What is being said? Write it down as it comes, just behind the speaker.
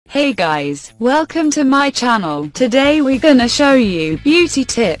Hey guys, welcome to my channel. Today we're gonna show you beauty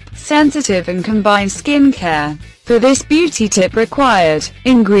tip, sensitive and combined skincare. For this beauty tip required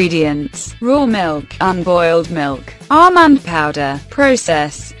ingredients: raw milk, unboiled milk, almond powder.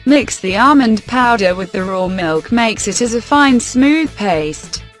 Process: mix the almond powder with the raw milk, makes it as a fine smooth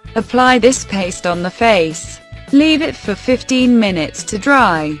paste. Apply this paste on the face. Leave it for 15 minutes to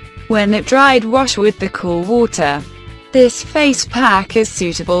dry. When it dried, wash with the cool water. This face pack is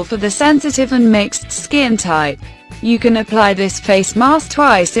suitable for the sensitive and mixed skin type. You can apply this face mask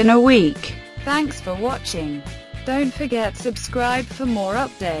twice in a week. Thanks for watching. Don't forget subscribe for more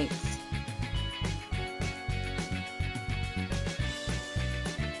updates.